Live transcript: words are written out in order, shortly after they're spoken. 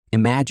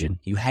Imagine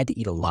you had to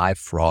eat a live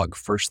frog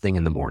first thing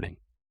in the morning.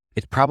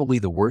 It's probably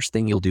the worst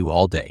thing you'll do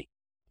all day.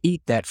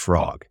 Eat that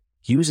frog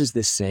uses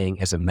this saying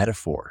as a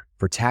metaphor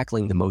for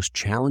tackling the most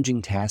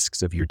challenging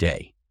tasks of your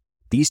day.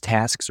 These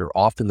tasks are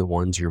often the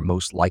ones you're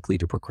most likely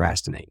to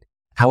procrastinate.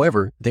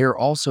 However, they are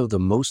also the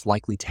most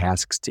likely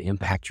tasks to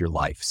impact your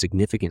life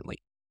significantly.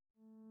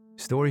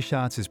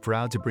 StoryShots is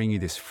proud to bring you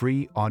this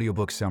free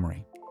audiobook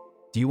summary.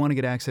 Do you want to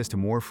get access to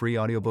more free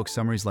audiobook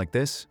summaries like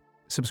this?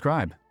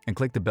 Subscribe and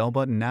click the bell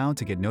button now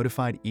to get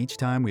notified each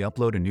time we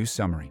upload a new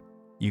summary.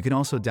 You can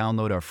also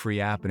download our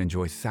free app and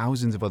enjoy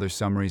thousands of other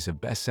summaries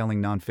of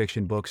best-selling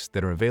nonfiction books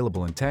that are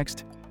available in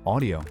text,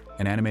 audio,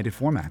 and animated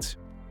formats.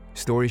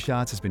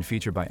 StoryShots has been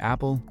featured by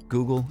Apple,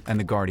 Google, and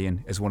The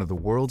Guardian as one of the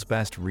world's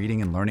best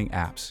reading and learning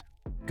apps.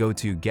 Go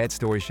to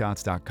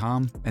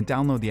getstoryshots.com and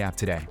download the app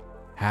today.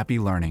 Happy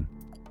learning.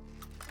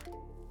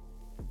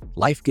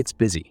 Life gets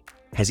busy.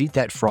 Has Eat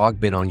That Frog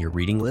been on your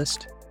reading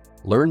list?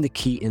 Learn the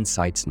key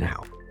insights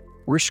now.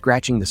 We're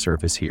scratching the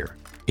surface here.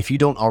 If you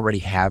don't already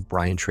have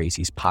Brian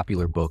Tracy's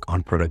popular book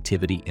on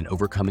productivity and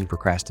overcoming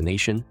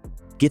procrastination,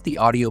 get the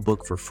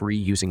audiobook for free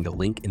using the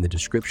link in the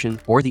description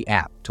or the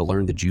app to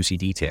learn the juicy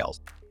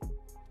details.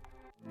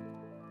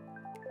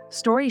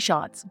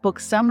 StoryShots,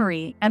 book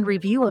summary, and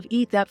review of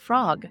Eat That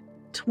Frog.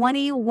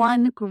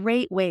 21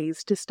 great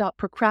ways to stop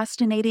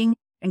procrastinating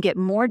and get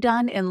more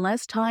done in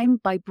less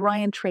time by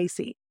Brian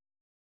Tracy.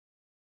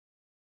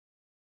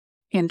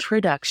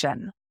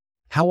 Introduction.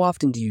 How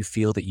often do you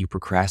feel that you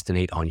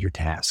procrastinate on your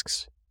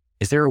tasks?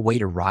 Is there a way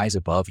to rise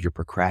above your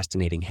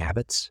procrastinating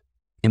habits?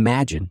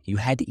 Imagine you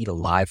had to eat a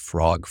live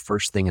frog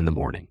first thing in the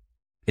morning.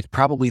 It's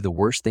probably the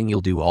worst thing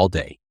you'll do all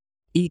day.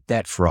 Eat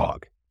That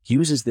Frog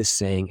uses this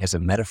saying as a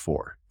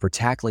metaphor for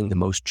tackling the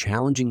most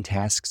challenging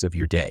tasks of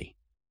your day.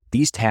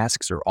 These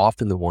tasks are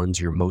often the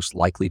ones you're most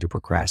likely to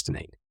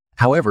procrastinate.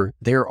 However,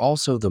 they are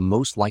also the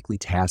most likely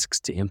tasks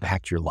to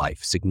impact your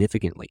life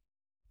significantly.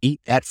 Eat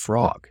That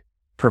Frog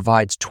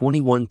provides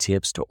 21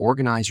 tips to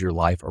organize your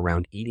life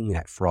around eating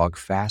that frog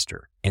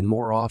faster and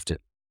more often.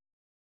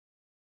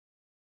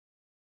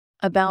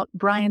 About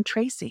Brian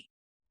Tracy.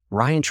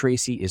 Brian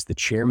Tracy is the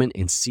chairman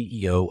and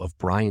CEO of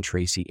Brian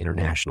Tracy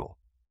International.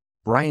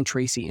 Brian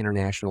Tracy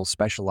International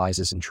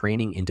specializes in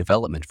training and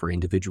development for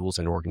individuals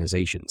and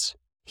organizations.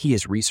 He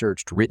has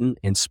researched, written,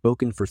 and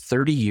spoken for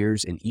 30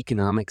 years in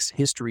economics,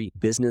 history,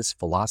 business,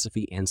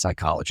 philosophy, and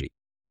psychology.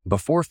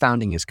 Before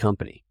founding his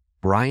company,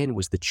 Brian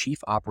was the chief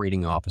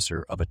operating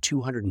officer of a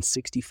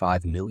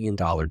 $265 million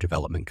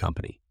development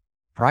company.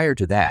 Prior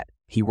to that,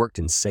 he worked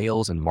in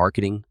sales and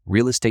marketing,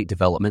 real estate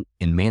development,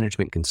 and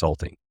management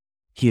consulting.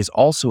 He has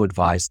also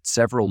advised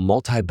several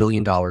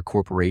multi-billion-dollar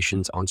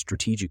corporations on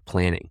strategic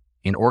planning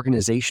and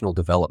organizational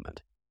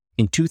development.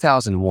 In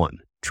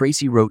 2001,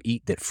 Tracy wrote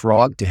Eat That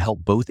Frog to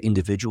help both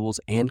individuals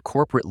and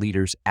corporate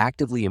leaders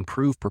actively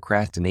improve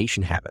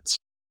procrastination habits.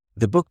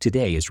 The book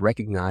today is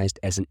recognized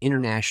as an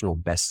international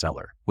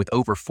bestseller with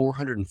over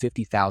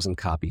 450,000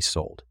 copies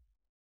sold.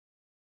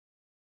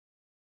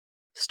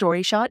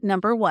 StoryShot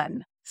number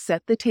 1.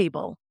 Set the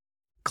table.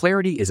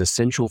 Clarity is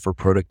essential for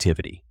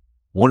productivity.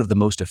 One of the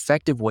most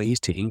effective ways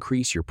to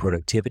increase your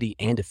productivity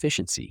and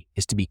efficiency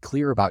is to be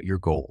clear about your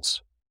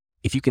goals.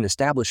 If you can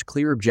establish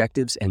clear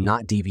objectives and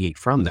not deviate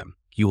from them,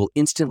 you will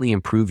instantly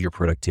improve your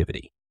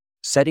productivity.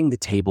 Setting the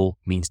table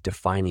means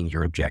defining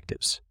your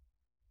objectives.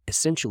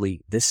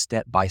 Essentially, this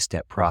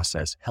step-by-step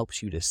process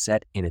helps you to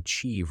set and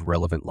achieve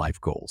relevant life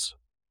goals.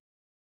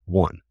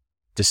 1.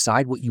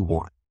 Decide what you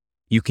want.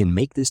 You can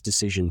make this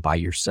decision by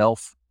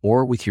yourself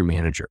or with your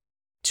manager.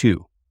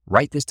 2.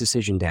 Write this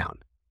decision down.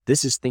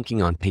 This is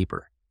thinking on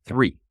paper.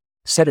 3.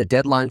 Set a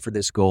deadline for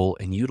this goal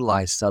and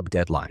utilize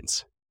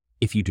sub-deadlines.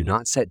 If you do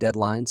not set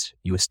deadlines,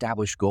 you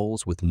establish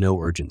goals with no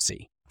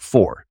urgency.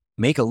 4.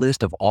 Make a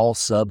list of all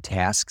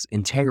sub-tasks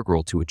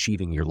integral to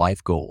achieving your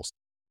life goals.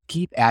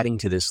 Keep adding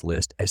to this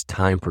list as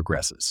time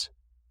progresses.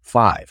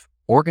 5.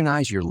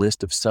 Organize your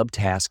list of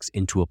subtasks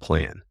into a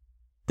plan.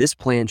 This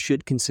plan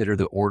should consider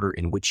the order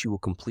in which you will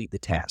complete the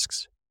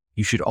tasks.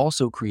 You should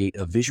also create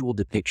a visual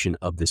depiction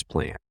of this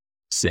plan.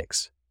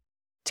 6.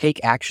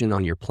 Take action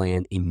on your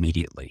plan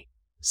immediately.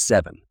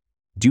 7.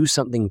 Do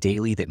something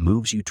daily that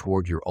moves you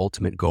toward your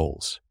ultimate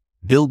goals.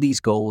 Build these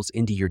goals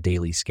into your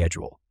daily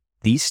schedule.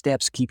 These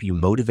steps keep you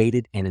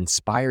motivated and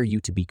inspire you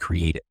to be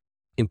creative.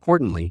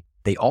 Importantly,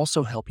 they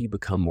also help you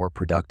become more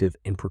productive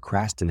and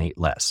procrastinate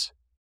less.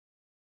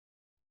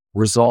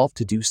 Resolve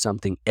to do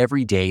something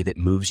every day that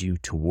moves you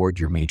toward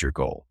your major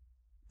goal.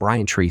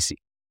 Brian Tracy.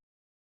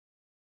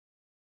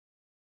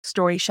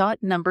 StoryShot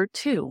number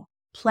 2.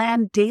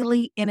 Plan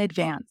daily in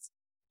advance.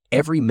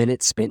 Every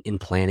minute spent in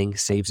planning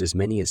saves as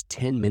many as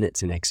 10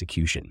 minutes in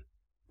execution.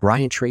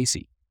 Brian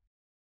Tracy.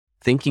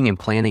 Thinking and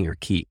planning are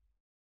key.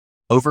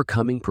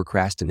 Overcoming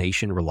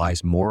procrastination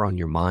relies more on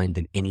your mind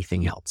than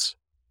anything else.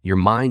 Your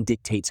mind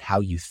dictates how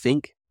you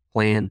think,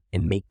 plan,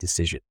 and make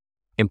decisions.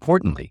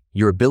 Importantly,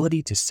 your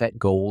ability to set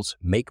goals,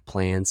 make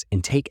plans,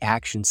 and take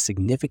action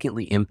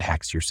significantly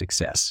impacts your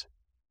success.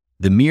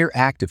 The mere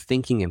act of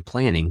thinking and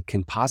planning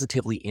can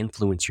positively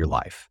influence your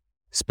life.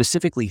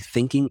 Specifically,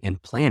 thinking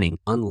and planning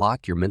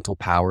unlock your mental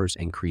powers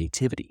and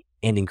creativity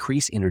and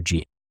increase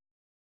energy.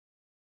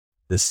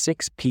 The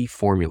 6P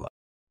Formula.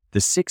 The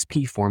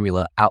 6P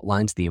Formula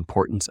outlines the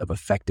importance of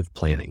effective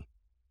planning.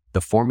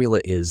 The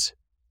formula is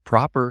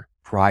proper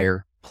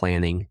prior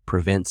planning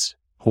prevents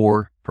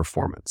poor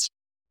performance.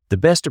 The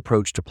best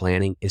approach to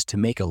planning is to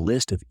make a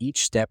list of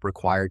each step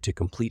required to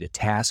complete a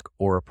task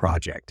or a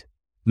project.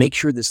 Make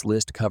sure this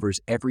list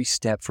covers every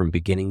step from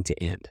beginning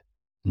to end.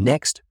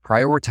 Next,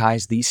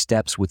 prioritize these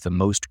steps with the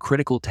most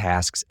critical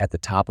tasks at the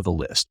top of the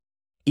list.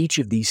 Each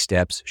of these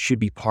steps should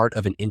be part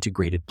of an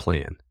integrated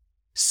plan.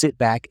 Sit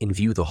back and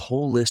view the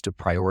whole list of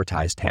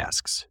prioritized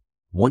tasks.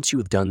 Once you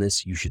have done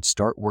this, you should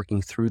start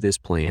working through this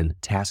plan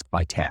task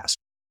by task.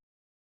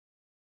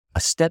 A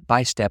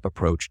step-by-step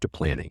approach to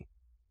planning.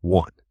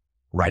 1.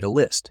 Write a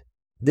list.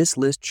 This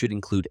list should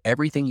include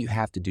everything you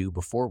have to do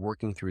before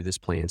working through this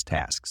plan's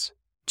tasks.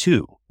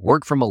 2.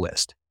 Work from a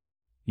list.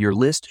 Your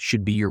list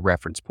should be your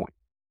reference point.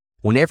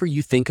 Whenever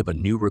you think of a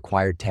new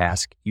required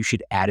task, you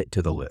should add it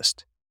to the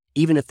list.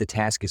 Even if the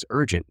task is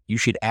urgent, you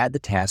should add the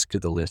task to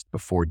the list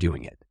before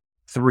doing it.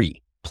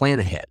 3. Plan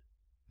ahead.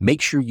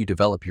 Make sure you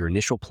develop your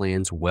initial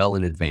plans well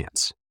in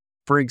advance.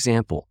 For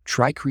example,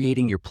 try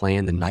creating your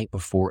plan the night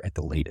before at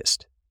the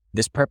latest.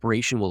 This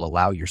preparation will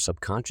allow your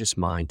subconscious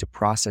mind to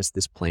process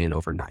this plan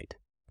overnight.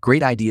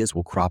 Great ideas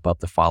will crop up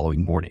the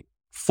following morning.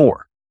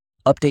 4.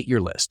 Update your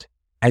list.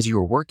 As you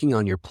are working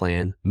on your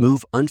plan,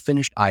 move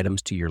unfinished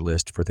items to your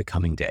list for the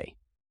coming day.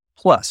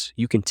 Plus,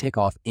 you can tick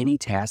off any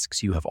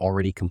tasks you have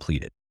already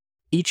completed.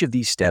 Each of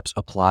these steps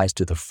applies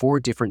to the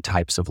 4 different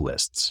types of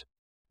lists.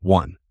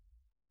 1.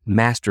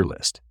 Master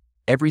list.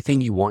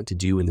 Everything you want to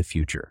do in the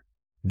future.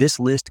 This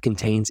list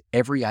contains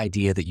every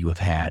idea that you have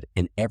had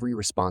and every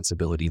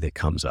responsibility that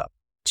comes up.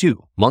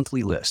 2.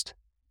 Monthly list.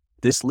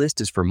 This list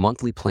is for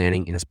monthly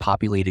planning and is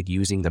populated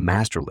using the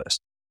master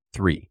list.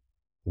 3.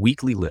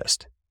 Weekly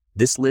list.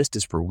 This list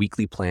is for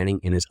weekly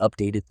planning and is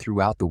updated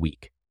throughout the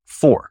week.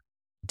 4.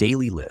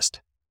 Daily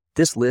list.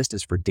 This list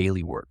is for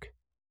daily work.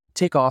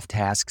 Tick off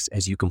tasks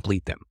as you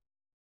complete them.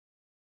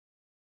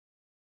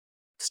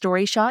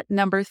 Story shot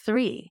number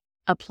 3.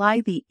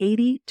 Apply the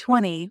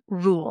 80-20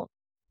 rule.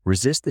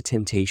 Resist the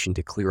temptation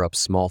to clear up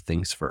small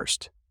things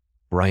first.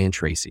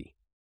 Tracy.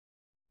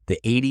 The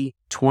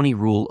 80-20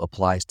 rule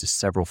applies to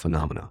several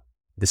phenomena.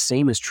 The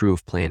same is true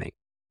of planning.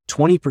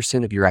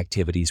 20% of your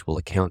activities will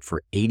account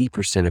for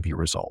 80% of your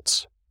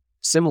results.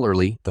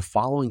 Similarly, the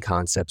following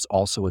concepts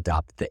also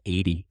adopt the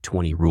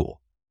 80-20 rule.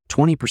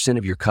 20%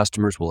 of your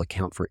customers will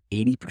account for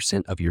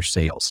 80% of your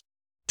sales.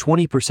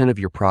 20% of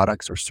your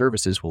products or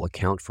services will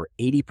account for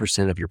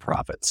 80% of your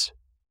profits.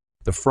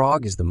 The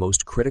frog is the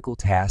most critical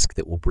task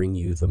that will bring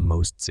you the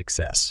most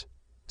success.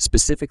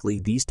 Specifically,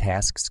 these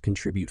tasks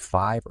contribute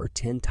 5 or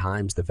 10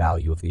 times the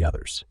value of the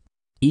others.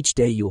 Each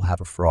day you'll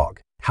have a frog.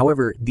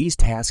 However, these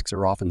tasks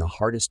are often the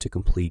hardest to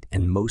complete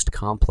and most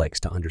complex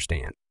to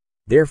understand.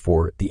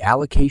 Therefore, the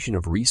allocation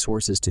of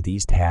resources to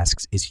these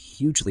tasks is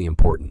hugely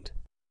important.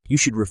 You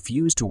should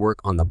refuse to work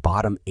on the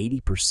bottom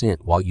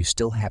 80% while you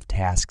still have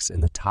tasks in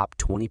the top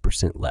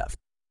 20% left.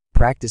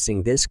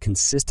 Practicing this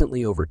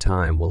consistently over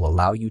time will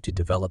allow you to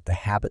develop the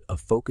habit of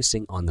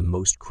focusing on the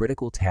most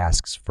critical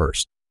tasks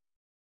first.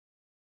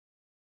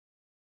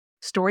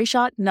 Story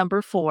shot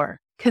number 4.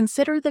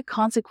 Consider the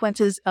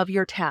consequences of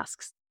your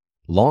tasks.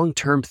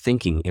 Long-term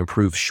thinking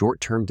improves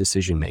short-term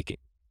decision-making.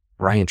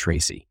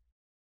 Tracy.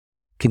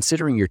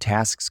 Considering your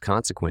task's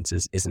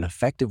consequences is an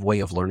effective way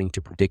of learning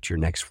to predict your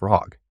next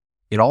frog.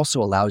 It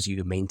also allows you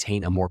to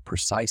maintain a more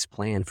precise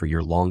plan for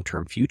your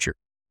long-term future.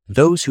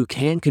 Those who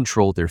can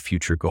control their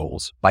future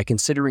goals by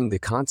considering the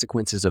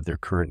consequences of their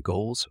current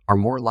goals are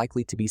more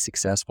likely to be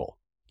successful.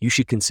 You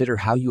should consider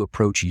how you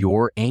approach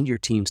your and your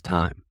team's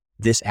time.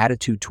 This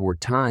attitude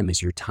toward time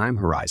is your time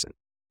horizon.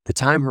 The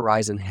time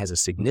horizon has a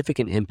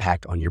significant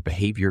impact on your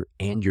behavior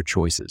and your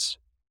choices.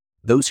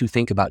 Those who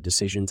think about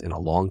decisions in a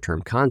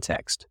long-term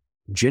context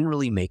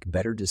generally make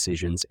better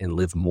decisions and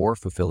live more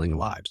fulfilling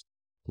lives.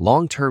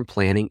 Long-term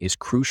planning is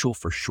crucial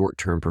for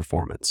short-term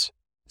performance.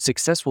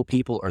 Successful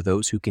people are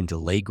those who can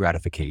delay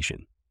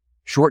gratification.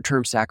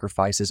 Short-term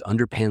sacrifices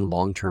underpin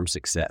long-term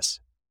success.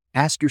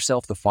 Ask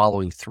yourself the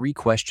following 3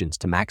 questions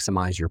to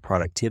maximize your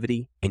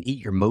productivity and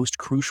eat your most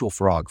crucial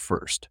frog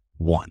first.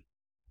 1.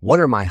 What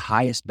are my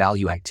highest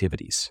value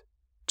activities?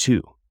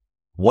 2.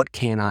 What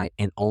can I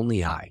and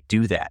only I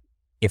do that,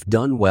 if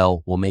done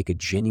well, will make a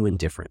genuine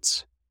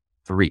difference?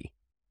 3.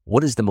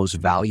 What is the most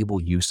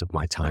valuable use of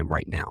my time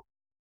right now?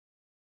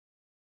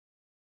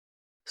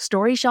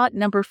 Story shot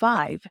number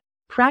 5.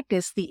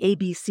 Practice the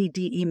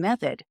ABCDE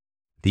method.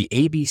 The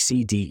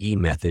ABCDE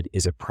method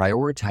is a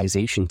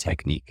prioritization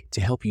technique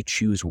to help you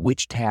choose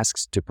which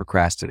tasks to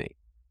procrastinate.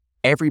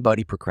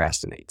 Everybody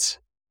procrastinates.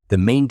 The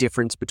main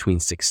difference between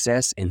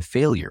success and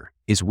failure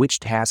is which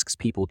tasks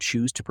people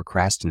choose to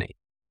procrastinate.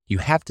 You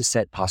have to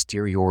set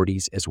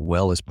posteriorities as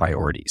well as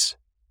priorities.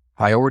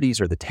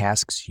 Priorities are the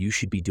tasks you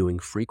should be doing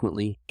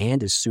frequently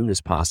and as soon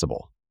as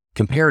possible.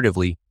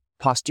 Comparatively,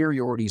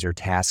 posteriorities are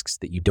tasks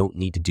that you don't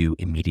need to do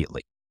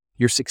immediately.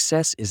 Your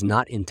success is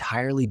not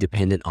entirely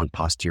dependent on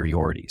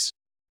posteriorities.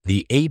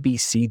 The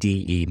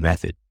ABCDE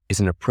method is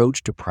an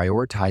approach to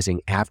prioritizing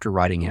after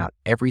writing out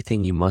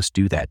everything you must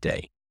do that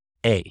day.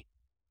 A.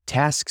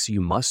 Tasks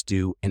you must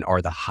do and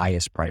are the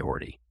highest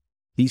priority.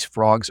 These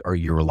frogs are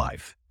your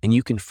life, and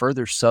you can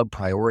further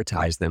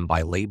sub-prioritize them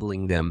by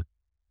labeling them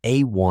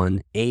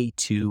A1,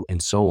 A2,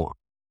 and so on.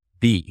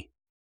 B.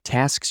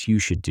 Tasks you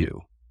should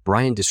do.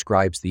 Brian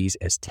describes these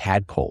as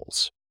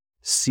tadpoles.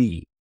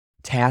 C.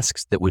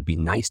 Tasks that would be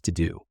nice to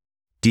do.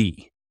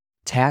 D.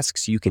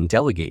 Tasks you can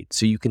delegate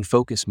so you can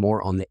focus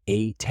more on the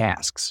A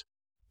tasks.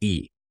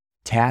 E.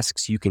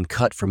 Tasks you can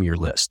cut from your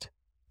list.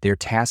 They're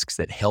tasks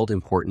that held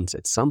importance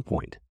at some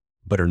point,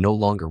 but are no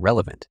longer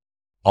relevant.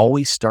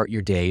 Always start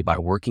your day by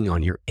working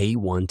on your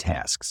A1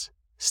 tasks.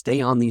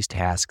 Stay on these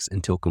tasks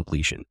until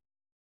completion.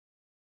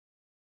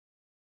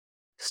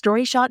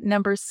 Story shot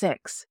number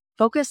 6.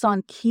 Focus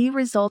on key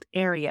result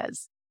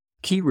areas.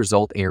 Key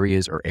result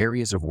areas are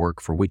areas of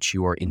work for which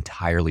you are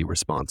entirely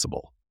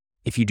responsible.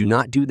 If you do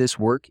not do this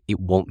work, it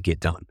won't get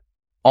done.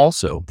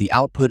 Also, the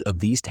output of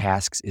these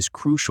tasks is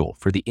crucial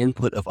for the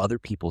input of other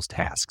people's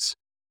tasks.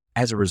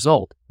 As a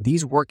result,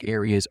 these work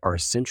areas are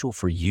essential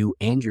for you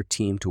and your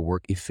team to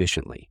work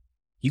efficiently.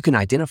 You can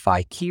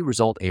identify key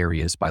result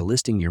areas by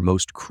listing your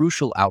most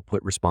crucial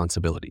output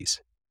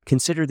responsibilities.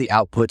 Consider the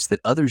outputs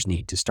that others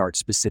need to start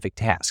specific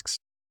tasks.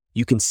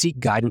 You can seek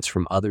guidance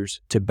from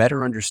others to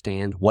better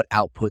understand what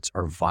outputs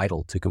are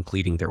vital to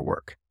completing their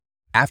work.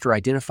 After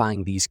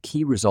identifying these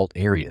key result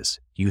areas,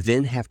 you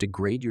then have to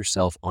grade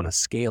yourself on a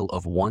scale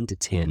of 1 to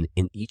 10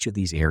 in each of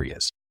these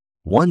areas.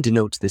 1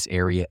 denotes this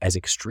area as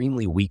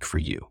extremely weak for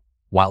you,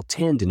 while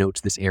 10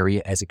 denotes this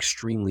area as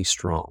extremely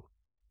strong.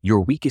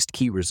 Your weakest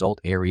key result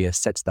area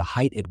sets the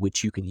height at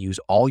which you can use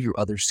all your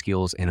other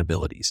skills and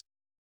abilities.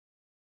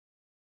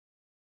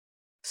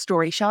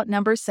 Story shot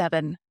number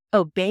 7.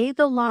 Obey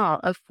the law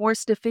of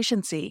forced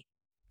efficiency.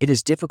 It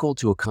is difficult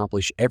to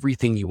accomplish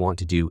everything you want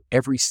to do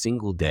every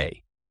single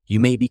day. You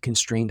may be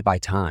constrained by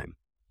time.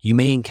 You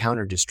may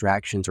encounter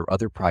distractions or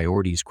other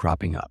priorities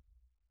cropping up.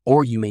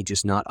 Or you may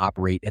just not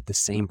operate at the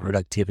same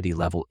productivity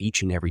level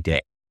each and every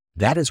day.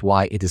 That is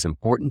why it is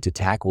important to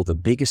tackle the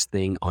biggest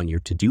thing on your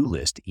to-do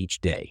list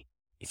each day.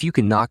 If you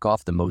can knock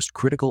off the most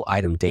critical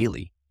item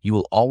daily, you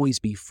will always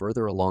be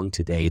further along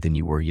today than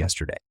you were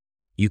yesterday.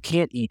 You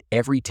can't eat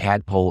every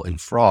tadpole and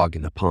frog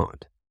in the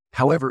pond.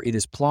 However, it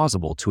is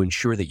plausible to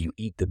ensure that you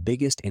eat the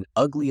biggest and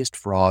ugliest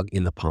frog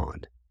in the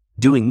pond.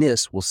 Doing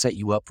this will set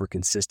you up for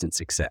consistent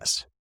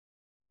success.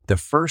 The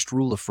first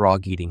rule of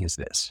frog eating is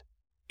this: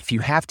 if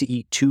you have to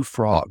eat 2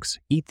 frogs,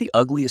 eat the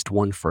ugliest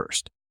one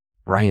first.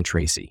 Brian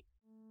Tracy.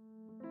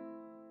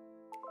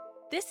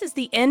 This is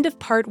the end of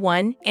part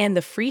 1 and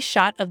the free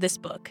shot of this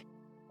book.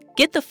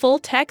 Get the full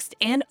text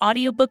and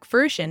audiobook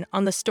version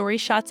on the Story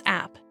Shots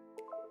app.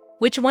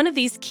 Which one of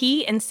these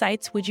key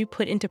insights would you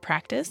put into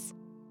practice?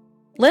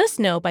 Let us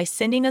know by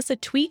sending us a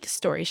tweet,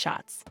 Story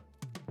Shots.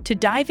 To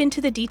dive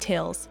into the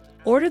details,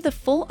 order the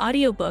full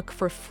audiobook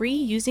for free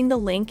using the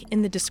link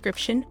in the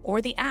description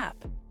or the app.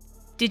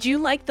 Did you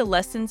like the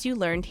lessons you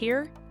learned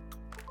here?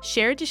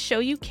 Share to show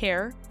you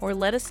care, or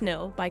let us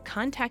know by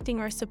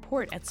contacting our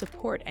support at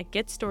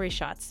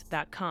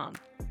getStoryShots.com.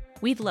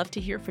 We'd love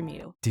to hear from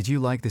you. Did you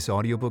like this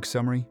audiobook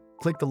summary?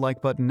 Click the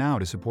like button now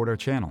to support our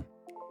channel.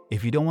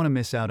 If you don't want to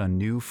miss out on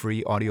new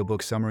free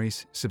audiobook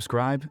summaries,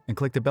 subscribe and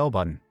click the bell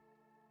button.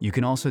 You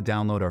can also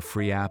download our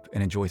free app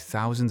and enjoy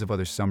thousands of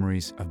other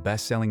summaries of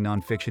best-selling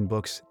nonfiction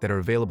books that are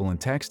available in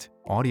text,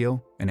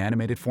 audio, and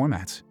animated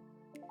formats.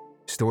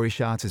 Story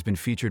Shots has been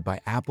featured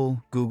by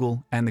Apple,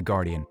 Google, and The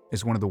Guardian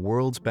as one of the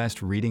world's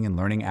best reading and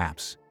learning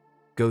apps.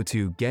 Go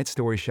to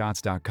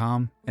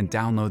GetStoryShots.com and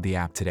download the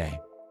app today.